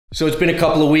So it's been a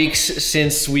couple of weeks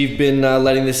since we've been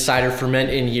letting this cider ferment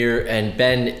in here, and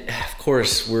Ben, of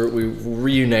course, we're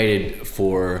reunited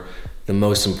for the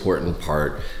most important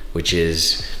part, which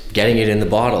is getting it in the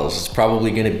bottles. It's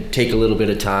probably gonna take a little bit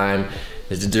of time.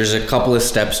 There's a couple of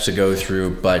steps to go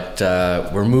through, but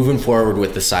we're moving forward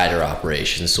with the cider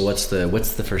operation. So what's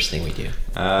the first thing we do?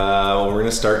 Well, we're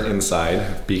gonna start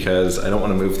inside because I don't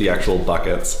want to move the actual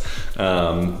buckets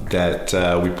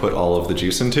that we put all of the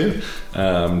juice into,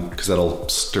 because that'll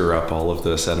stir up all of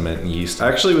the sediment and yeast. I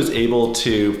actually was able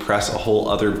to press a whole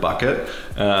other bucket,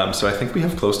 so I think we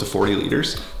have close to 40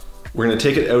 liters. We're gonna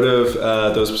take it out of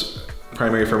those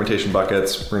primary fermentation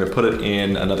buckets. We're gonna put it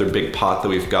in another big pot that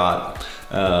we've got,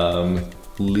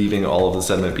 leaving all of the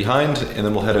sediment behind, and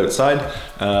then we'll head outside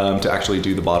to actually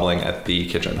do the bottling at the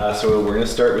kitchen. So we're gonna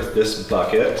start with this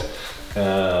bucket.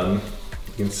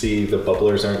 You can see the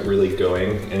bubblers aren't really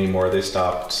going anymore. They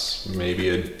stopped maybe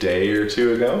a day or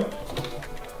two ago.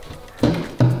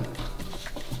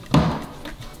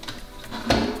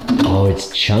 Oh, it's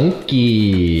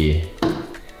chunky.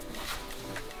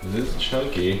 It is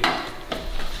chunky.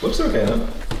 Looks okay though,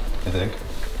 I think.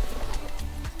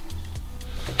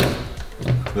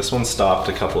 This one stopped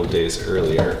a couple of days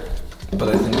earlier, but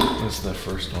I think it was the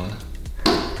first one.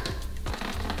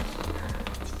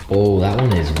 Oh, that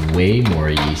one is way more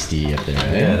yeasty up there,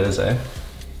 right? Yeah, it is, eh?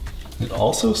 It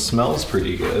also smells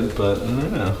pretty good, but I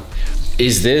don't know.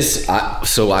 Is this,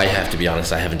 so I have to be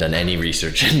honest, I haven't done any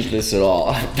research into this at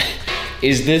all.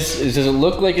 Does it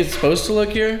look like it's supposed to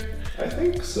look here? I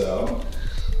think so.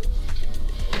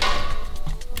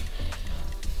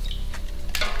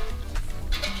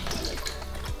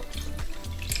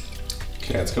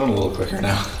 Okay, it's going a little quicker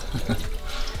now.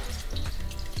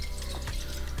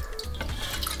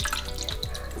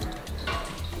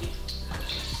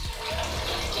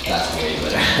 That's way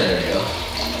better. There we go.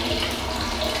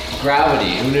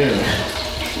 Gravity, who knew?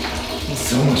 It's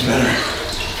so much better.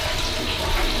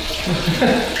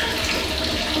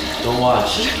 Don't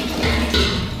watch.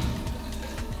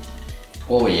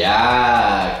 Oh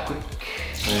yeah, quick.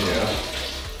 There you go.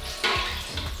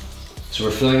 So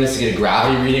we're filling this to get a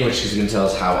gravity reading, which is gonna tell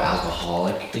us how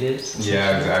alcoholic it is.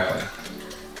 Yeah, exactly.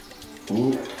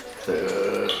 Ooh.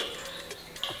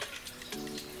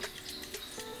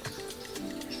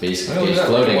 Basically, it's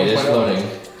floating, it is floating.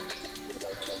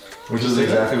 Which is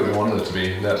exactly what we wanted it to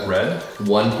be. That red?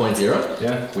 1.0?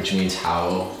 Yeah. Which means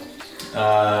how?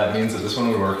 It means that this one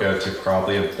would work out to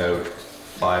probably about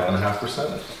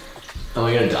 5.5%. Am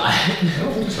I gonna die? I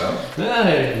don't think so.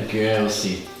 Okay, we'll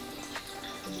see.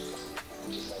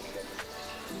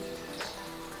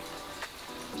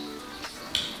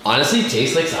 Honestly, it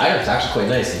tastes like cider. It's actually quite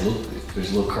nice.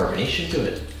 There's a little carbonation to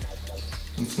it.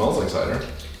 It smells like cider.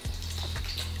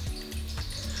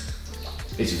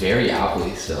 It's very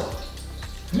appley still.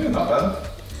 Yeah, not bad.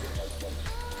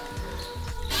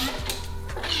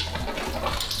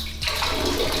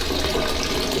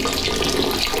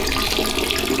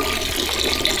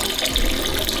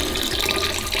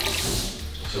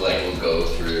 So like we'll go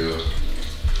through.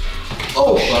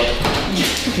 Oh shit!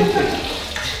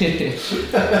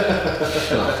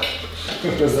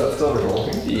 Is that still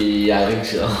rolling? Yeah, I think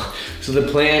so. So the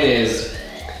plan is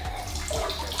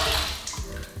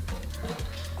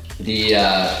the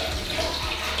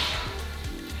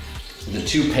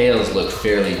two pails look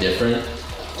fairly different,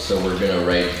 so we're gonna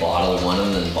write bottle one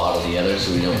and then bottle the other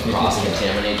so we don't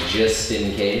cross-contaminate just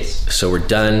in case. So we're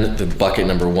done the bucket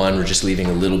number one. We're just leaving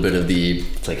a little bit of the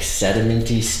like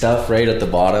sedimenty stuff right at the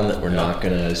bottom that we're not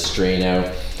gonna strain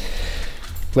out.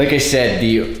 Like I said,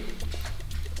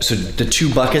 so the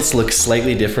two buckets look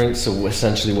slightly different. So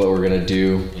essentially what we're gonna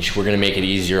do, we're gonna make it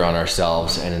easier on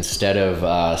ourselves, and instead of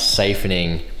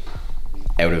siphoning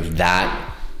out of that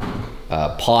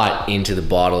pot into the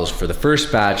bottles for the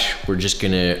first batch, we're just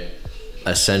gonna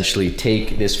essentially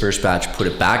take this first batch, put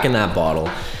it back in that bottle,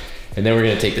 and then we're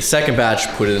gonna take the second batch,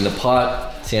 put it in the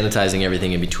pot, sanitizing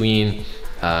everything in between,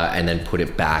 and then put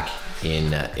it back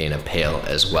in a pail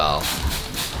as well.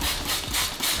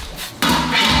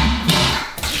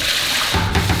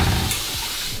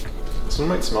 This one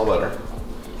might smell better.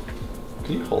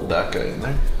 Can you hold that guy in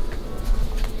there?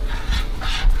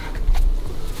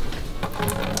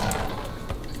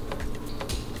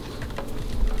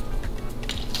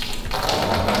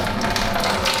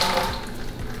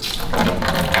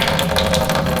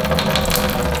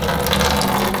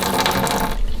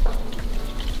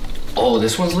 Oh,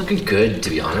 this one's looking good, to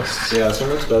be honest. Yeah, this one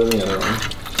looks better than the other one.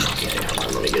 Okay, hold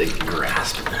on, let me get a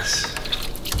grasp of this.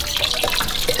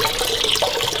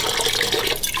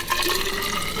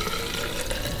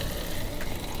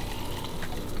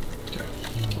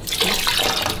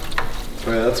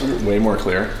 Oh yeah, that's way more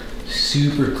clear.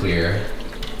 Super clear.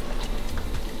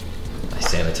 I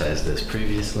sanitized this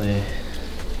previously.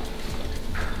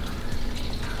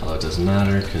 Oh, it doesn't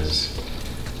matter because.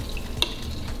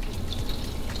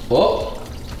 Oh!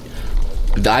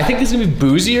 I think this is gonna be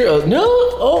boozier. Oh, no!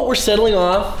 Oh, we're settling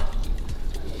off.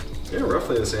 Yeah,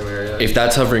 roughly the same area. If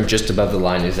that's hovering just above the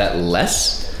line, is that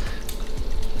less?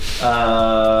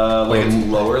 Like it's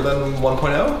lower than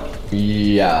 1.0?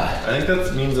 Yeah. I think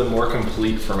that means a more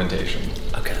complete fermentation.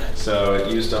 Okay. So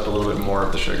it used up a little bit more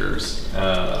of the sugars.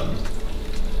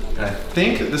 And I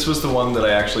think this was the one that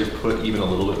I actually put even a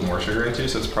little bit more sugar into,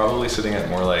 so it's probably sitting at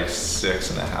more like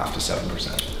 6.5 to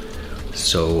 7%.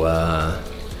 So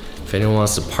if anyone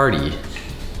wants to party,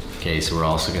 okay, so we're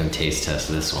also gonna taste test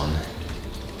this one.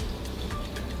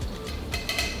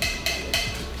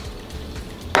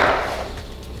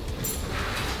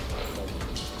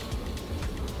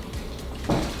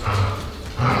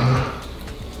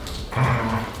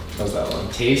 How's that one?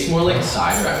 Tastes more like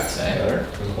cider, I would say. Better?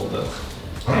 Hold this.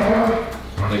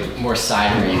 Like more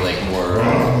cidery, like more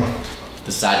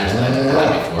the ciders that I've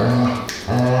had before.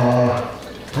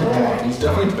 It's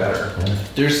definitely better.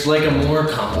 There's like a more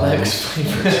complex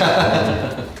flavor.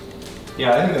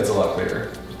 Yeah, I think that's a lot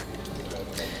clearer.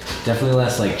 Definitely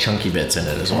less like chunky bits in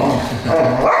it as well.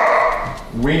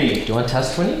 Weenie. Do you want to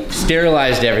test, Winnie?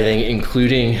 Sterilized everything,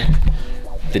 including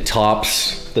the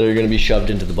tops that are gonna be shoved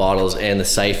into the bottles and the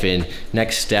siphon.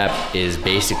 Next step is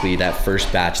basically that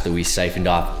first batch that we siphoned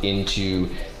off into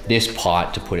this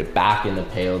pot to put it back in the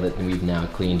pail that we've now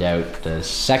cleaned out. The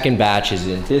second batch is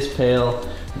in this pail,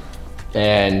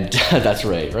 and that's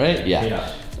right?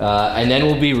 Yeah. And then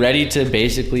we'll be ready to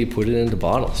basically put it into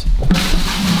bottles.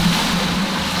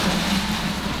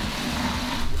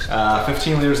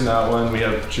 15 liters in that one. We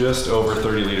have just over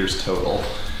 30 liters total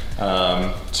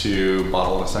to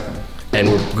bottle in a second. And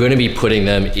we're gonna be putting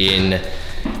them in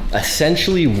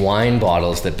essentially wine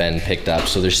bottles that Ben picked up.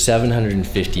 So there's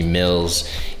 750 mils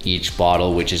each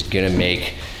bottle, which is gonna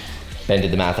make, Ben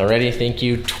did the math already, thank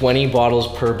you, 20 bottles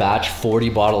per batch, 40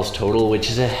 bottles total, which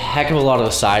is a heck of a lot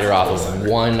of cider off of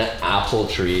one apple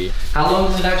tree. How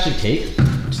long does it actually take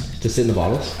to sit in the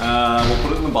bottles? We'll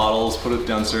put it in the bottles, put it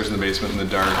downstairs in the basement in the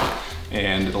dark,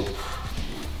 and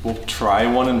we'll try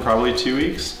one in probably 2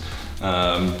 weeks.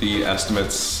 The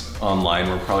estimates online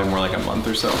were probably more like a month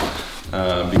or so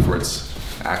before it's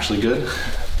actually good.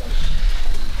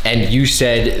 And you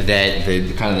said that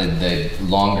the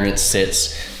longer it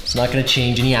sits, it's not gonna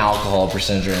change any alcohol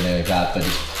percentage or anything like that, but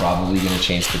it's probably gonna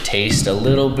change the taste a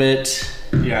little bit.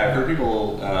 Yeah, I've heard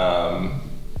people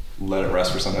let it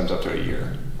rest for sometimes up to a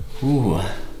year. Ooh.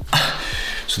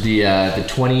 So the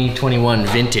 2021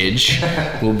 vintage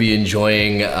we'll be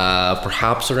enjoying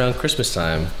perhaps around Christmas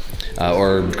time.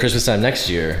 Or Christmas time next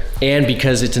year. And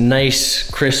because it's a nice,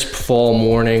 crisp fall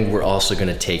morning, we're also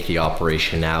gonna take the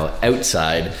operation now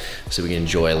outside so we can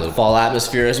enjoy a little fall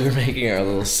atmosphere as we're making our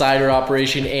little cider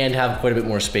operation and have quite a bit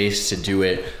more space to do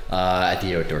it at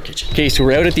the outdoor kitchen. Okay, so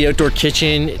we're out at the outdoor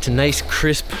kitchen. It's a nice,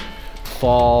 crisp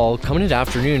fall, coming into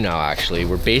afternoon now actually.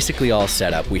 We're basically all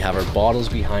set up. We have our bottles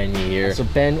behind me here. So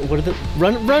Ben, what are the,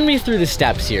 run me through the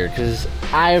steps here, because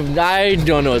I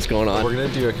don't know what's going on. We're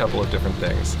gonna do a couple of different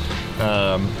things.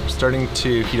 Starting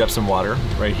to heat up some water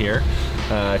right here,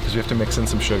 because we have to mix in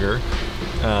some sugar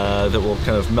that will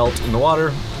kind of melt in the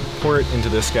water, pour it into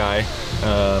this guy,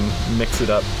 mix it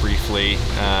up briefly,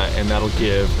 and that'll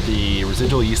give the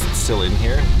residual yeast that's still in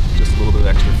here just a little bit of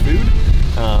extra food.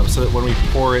 So that when we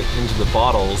pour it into the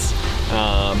bottles,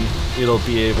 it'll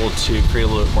be able to create a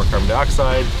little bit more carbon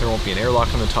dioxide. There won't be an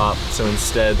airlock on the top, so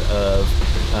instead of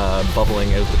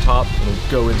bubbling out the top, it'll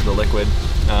go into the liquid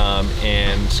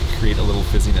and create a little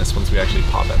fizziness once we actually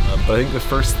pop it. But I think the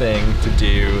first thing to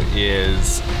do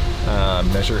is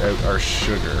measure out our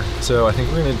sugar. So I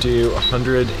think we're gonna do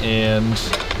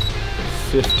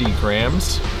 150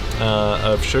 grams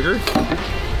of sugar.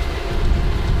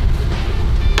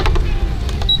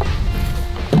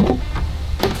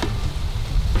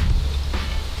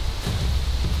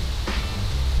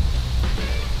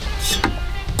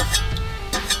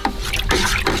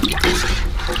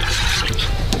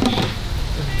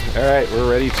 All right, we're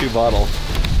ready to bottle.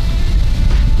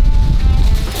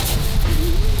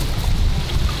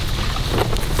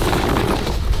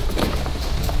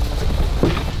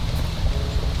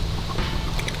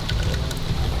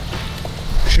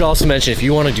 Should also mention, if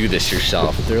you want to do this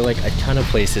yourself, there are like a ton of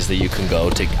places that you can go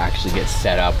to actually get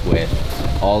set up with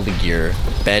all the gear.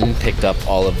 Ben picked up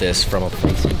all of this from a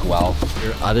place in Guelph.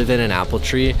 Other than an apple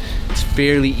tree, it's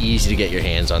fairly easy to get your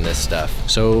hands on this stuff.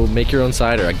 So make your own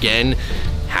cider. Again,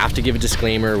 Have to give a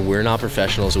disclaimer, we're not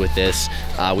professionals with this.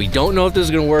 We don't know if this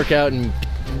is gonna work out and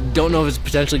don't know if it's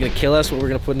potentially gonna kill us, what we're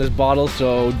gonna put in this bottle,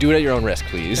 so do it at your own risk,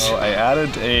 please. So I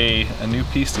added a new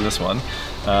piece to this one.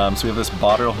 So we have this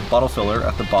bottle filler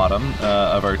at the bottom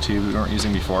of our tube that we weren't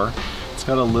using before. It's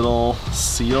got a little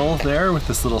seal there with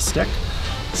this little stick.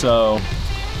 So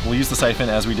we'll use the siphon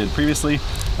as we did previously,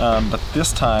 but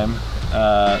this time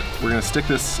we're gonna stick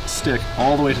this stick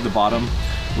all the way to the bottom,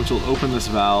 which will open this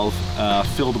valve,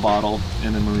 fill the bottle,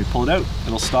 and then when we pull it out,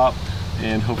 it'll stop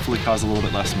and hopefully cause a little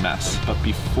bit less mess. But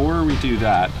before we do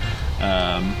that,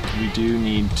 we do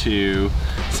need to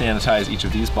sanitize each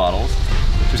of these bottles.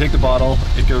 So we take the bottle,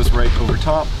 it goes right over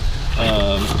top,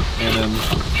 and then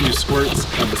a few squirts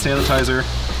of the sanitizer,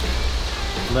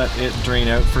 let it drain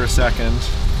out for a second,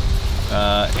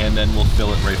 and then we'll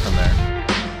fill it right from there.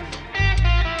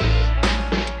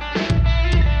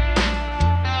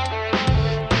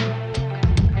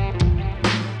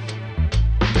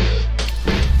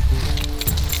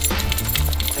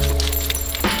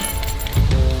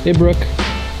 Hey, Brooke.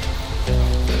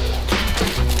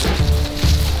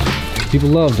 People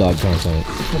love dog content.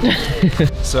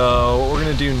 So what we're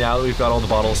gonna do now that we've got all the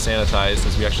bottles sanitized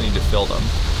is we actually need to fill them.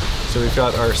 So we've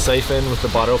got our siphon with the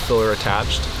bottle filler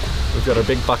attached. We've got our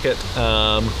big bucket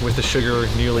with the sugar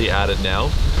newly added now.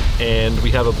 And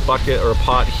we have a bucket or a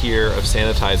pot here of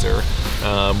sanitizer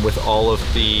with all of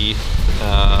the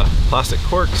plastic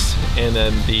corks and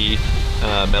then the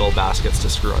metal baskets to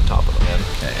screw on top of them.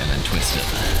 Okay, and then twist it.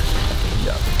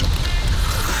 Yeah.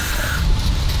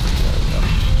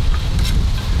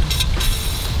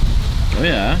 Oh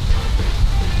yeah.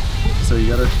 So you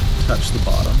gotta touch the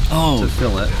bottom to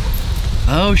fill it.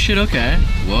 Oh shit, okay.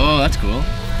 Whoa, that's cool.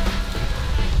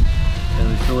 And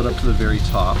we fill it up to the very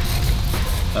top,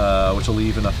 which will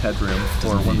leave enough headroom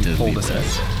for when we pull this out.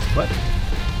 What?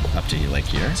 Up to you, like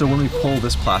here? So when we pull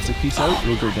this plastic piece out,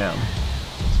 it'll go down.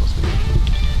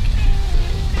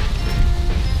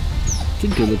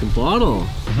 It's a good looking bottle.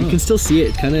 You can still see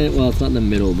it, kind of, well, it's not in the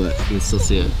middle, but you can still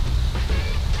see it.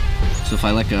 So if I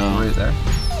let go. Right there.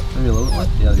 Maybe a little bit more?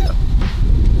 Yeah, there you go.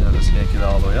 Now just yank it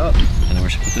all the way up. And then where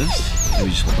should I put this? Maybe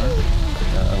just hold that?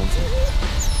 Yeah, I won't see.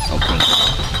 Oh, good.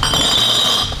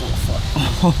 Oh, fuck.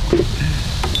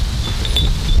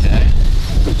 Okay.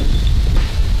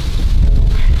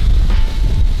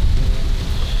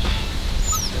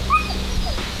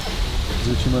 Is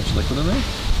there too much liquid in there?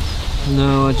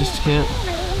 No, I just can't.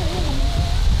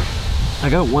 I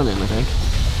got one in, I think.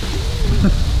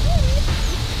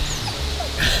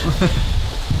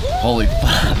 Holy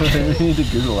fuck. We need to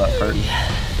Google that part. Yeah.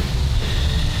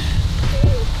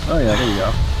 Oh yeah, there you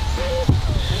go.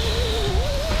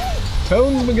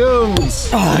 Tones McGones!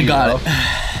 Oh, I got it.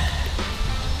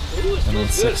 And then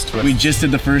 6 twists. We just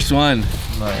did the first one.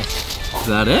 Nice. Is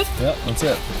that it? Yep, that's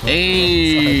it.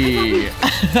 Hey!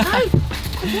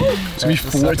 It's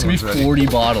gonna be 40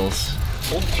 bottles.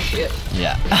 Holy shit.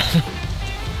 Yeah.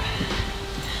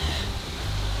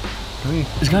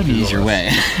 There's gotta be an easier way.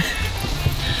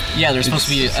 Yeah, there's supposed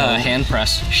to be a hand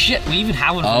press. Shit, we even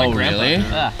have one for my grandpa. Really?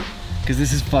 Yeah. Because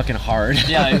this is fucking hard.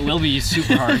 Yeah, it will be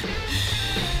super hard.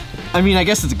 I mean, I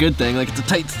guess it's a good thing. Like, it's a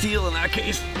tight seal in that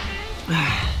case.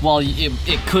 Well,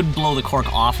 it could blow the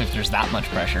cork off if there's that much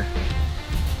pressure.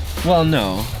 Well,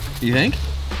 no. You think?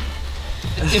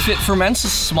 If it ferments a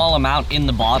small amount in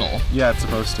the bottle, Yeah, it's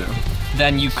supposed to.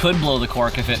 then you could blow the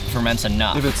cork if it ferments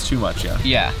enough. If it's too much, yeah.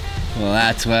 Yeah. Well,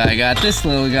 that's why I got this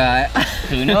little guy.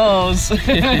 Who knows?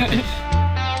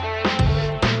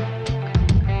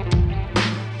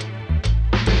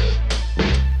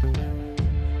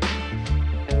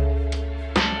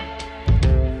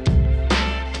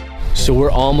 So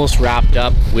we're almost wrapped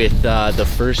up with the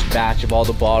first batch of all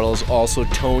the bottles. Also,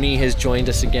 Tony has joined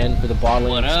us again for the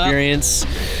bottling experience.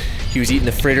 He was eating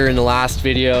the fritter in the last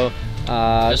video.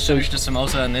 Just finished a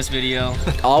samosa in this video.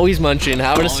 Always munching,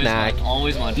 having a snack.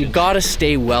 Always munching. You gotta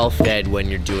stay well fed when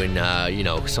you're doing, you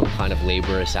know, some kind of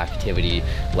laborious activity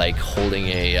like holding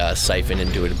a siphon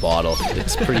into a bottle.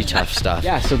 It's pretty tough stuff.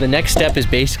 Yeah, so the next step is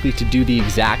basically to do the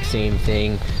exact same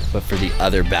thing, but for the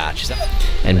other batch.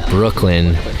 And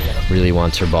Brooklyn really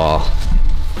wants her ball.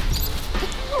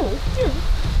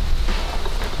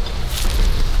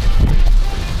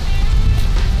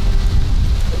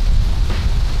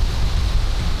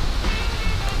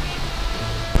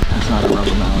 Not a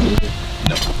rubber mallet, is it?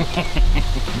 No.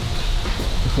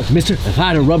 Mister, if I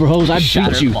had a rubber hose, I'd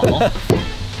beat you. Bottle. There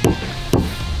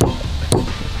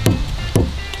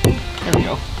we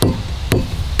go.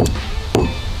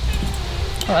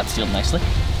 Oh, that's sealed nicely.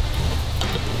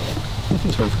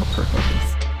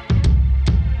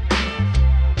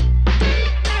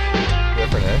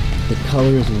 Different, eh? The color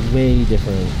is way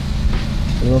different.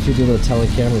 I don't know if you'll be able to tell on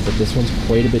camera, but this one's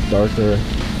quite a bit darker.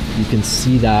 You can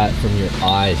see that from your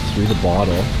eye through the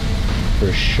bottle,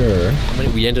 for sure. How many,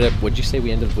 we ended up, what'd you say?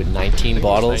 We ended up with 19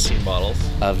 bottles? 19 bottles.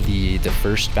 Of the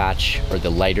first batch, or the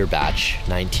lighter batch,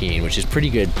 19, which is pretty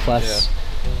good. Plus,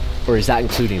 or is that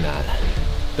including that?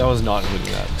 That was not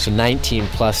including that. So 19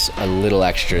 plus a little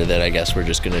extra that I guess we're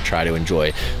just gonna try to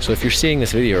enjoy. So if you're seeing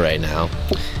this video right now,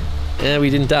 we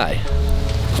didn't die.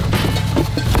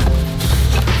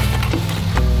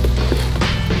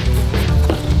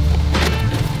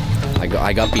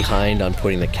 I got behind on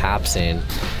putting the caps in,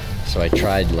 so I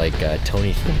tried like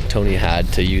Tony had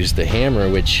to use the hammer,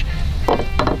 which,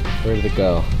 where did it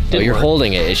go? Oh, you're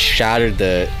holding it. It shattered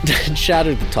the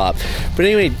shattered the top. But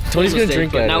anyway, Tony's gonna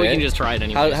drink it. Now we can just try it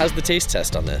anyway. How's the taste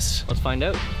test on this? Let's find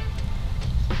out.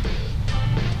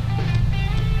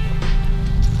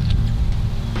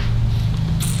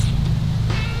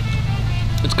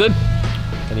 It's good.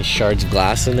 Any shards of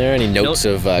glass in there? Any notes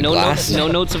of glass? No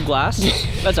notes of glass.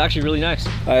 That's actually really nice.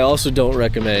 I also don't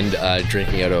recommend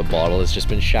drinking out of a bottle that's just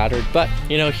been shattered, but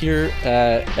you know, here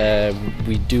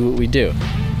we do what we do.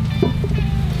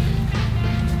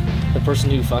 The person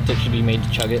who fucked it should be made to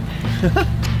chug it.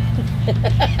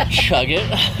 Chug it?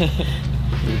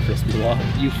 You crispy law.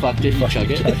 You fucked it, you chug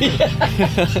it.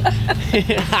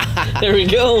 There we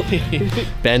go.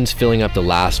 Ben's filling up the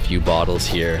last few bottles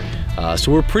here.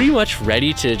 So we're pretty much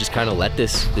ready to just kind of let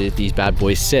these bad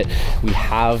boys sit. We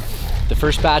have the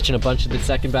first batch and a bunch of the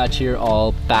second batch here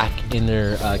all back in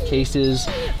their cases.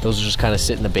 Those will just kind of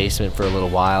sit in the basement for a little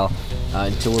while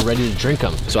until we're ready to drink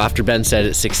them. So after Ben said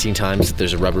it 16 times that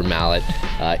there's a rubber mallet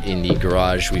in the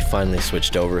garage, we finally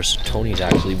switched over. So Tony's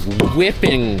actually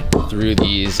whipping through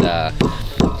these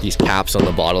caps on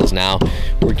the bottles now.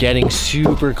 We're getting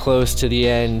super close to the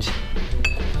end.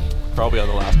 Probably on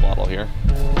the last bottle here.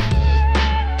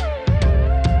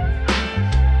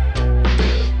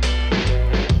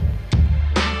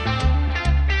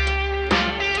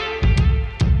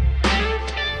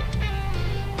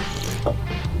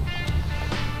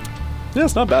 Yeah,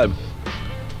 it's not bad. I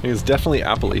think it's definitely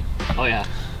appley. Oh yeah.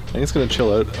 I think it's gonna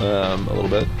chill out a little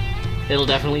bit. It'll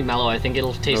definitely mellow. I think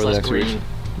it'll taste less green.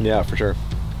 Yeah, for sure.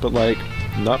 But like,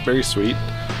 not very sweet.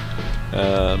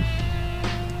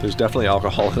 There's definitely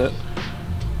alcohol in it.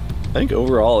 I think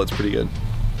overall it's pretty good.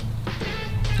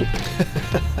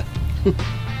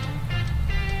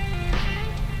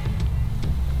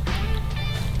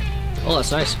 Oh,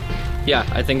 that's nice. Yeah,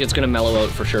 I think it's gonna mellow out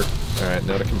for sure. All right,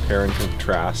 now to compare and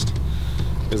contrast.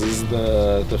 This is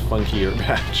the funkier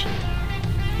batch.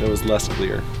 It was less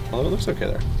clear. Although it looks okay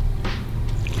there.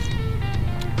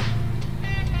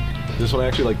 This one I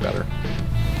actually like better.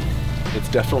 It's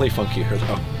definitely funkier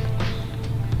though.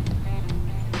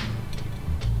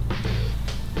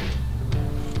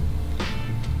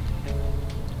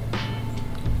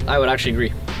 I would actually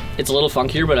agree. It's a little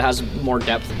funkier, but it has more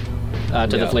depth to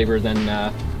the flavor than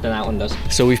that one does.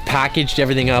 So we've packaged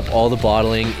everything up. All the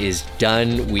bottling is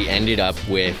done. We ended up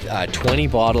with 20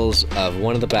 bottles of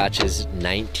one of the batches,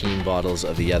 19 bottles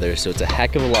of the other. So it's a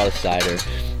heck of a lot of cider.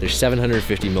 There's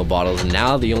 750 ml bottles. And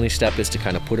now the only step is to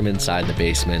kind of put them inside the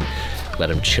basement, let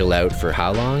them chill out for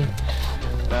how long?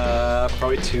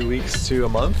 Probably 2 weeks to a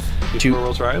month before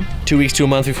we'll try them. 2 weeks to a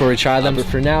month before we try them. But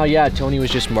for now, yeah, Tony was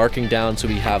just marking down so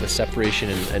we have a separation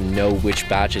and know which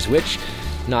batch is which.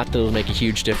 Not that it'll make a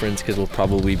huge difference because we'll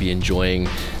probably be enjoying,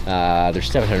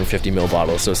 there's 750 ml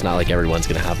bottles, so it's not like everyone's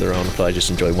gonna have their own. We'll probably just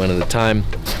enjoy one at a time.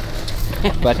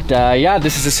 But yeah,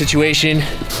 this is the situation.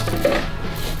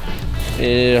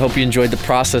 I hope you enjoyed the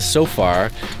process so far.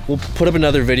 We'll put up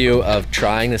another video of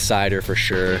trying the cider for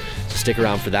sure. So stick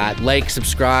around for that. Like,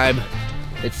 subscribe,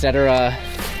 etc.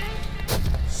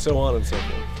 So on and so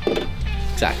forth.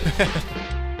 Exactly.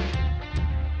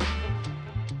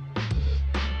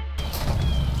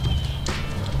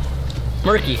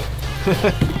 Murky.